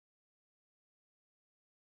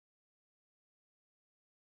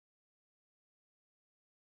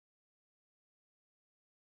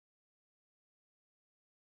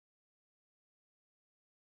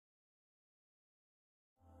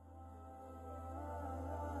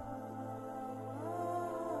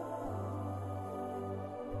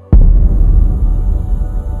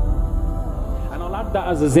had that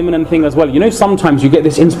as a zimnan thing as well. You know, sometimes you get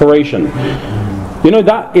this inspiration. You know,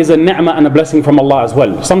 that is a ni'mah and a blessing from Allah as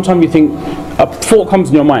well. Sometimes you think, a thought comes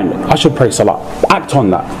in your mind, I should pray salah. Act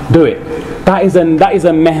on that. Do it. That is a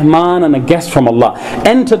mehman and a guest from Allah.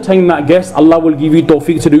 Entertain that guest. Allah will give you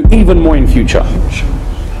tawfiq to do even more in future.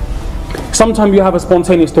 Sometimes you have a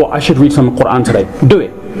spontaneous thought, I should read some Quran today. Do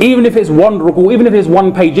it. Even if it's one ruku, even if it's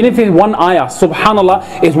one page, even if it's one ayah,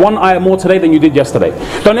 subhanallah, it's one ayah more today than you did yesterday.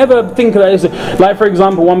 Don't ever think that it's, like for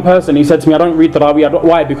example, one person, he said to me, I don't read Taraweeh.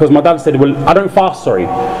 Why? Because my dad said, well, I don't fast, sorry.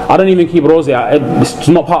 I don't even keep Rosa. It's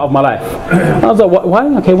not part of my life. I was like, why?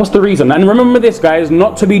 Okay, what's the reason? And remember this, guys,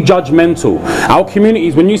 not to be judgmental. Our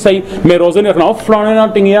communities, when you say, we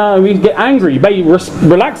get angry.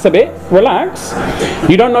 Relax a bit, relax.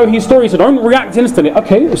 You don't know his story, so don't react instantly.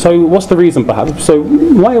 Okay, so what's the reason perhaps? So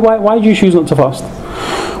why do you choose not to fast?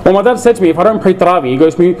 Well, my dad said to me, if I don't pray Taraweeh, he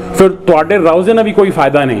goes to me, "Fir tuade roze na bhi koi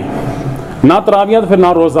fayda nahi. Na Taraweeh, fir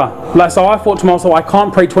na roza." Like, so I thought to myself, I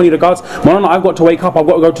can't pray 20 rakats. No, I've got to wake up, I've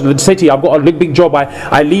got to go to the city, I've got a big job,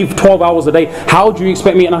 I leave 12 hours a day. How do you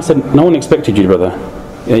expect me? And I said, no one expected you, brother.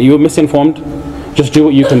 You were misinformed. Just do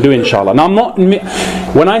what you can do, inshallah. Now, I'm not,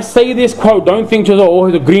 when I say this quote, don't think to,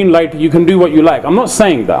 oh, the green light, you can do what you like. I'm not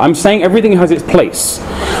saying that. I'm saying everything has its place.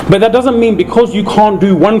 But that doesn't mean because you can't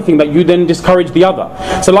do one thing that you then discourage the other.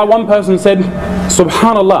 So like one person said,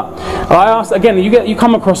 subhanallah. I asked, again, you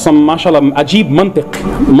come across some, mashallah, ajib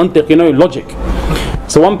mantiq, you know, logic.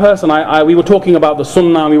 So one person, we were talking about the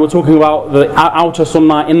sunnah, we were talking about the outer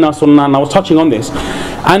sunnah, inner sunnah, and I was touching on this.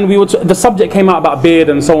 And the subject came out about beard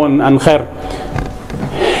and so on, and khair.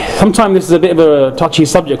 Sometimes this is a bit of a touchy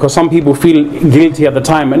subject because some people feel guilty at the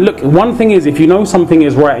time. And look, one thing is, if you know something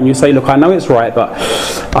is right and you say, look, I know it's right, but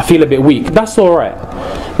I feel a bit weak, that's alright.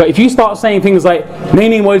 But if you start saying things like, this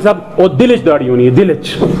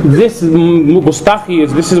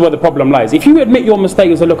is where the problem lies. If you admit your mistake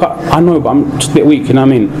and say, look, I know, but I'm just a bit weak, you know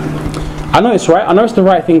what I mean? I know it's right, I know it's the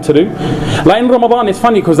right thing to do. Like in Ramadan, it's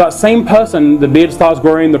funny because that same person, the beard starts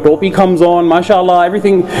growing, the topi comes on, mashallah,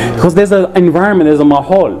 everything, because there's an environment, there's a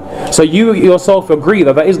mahal. So you yourself agree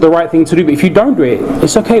that that is the right thing to do, but if you don't do it,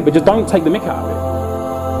 it's okay, but just don't take the mick out of it.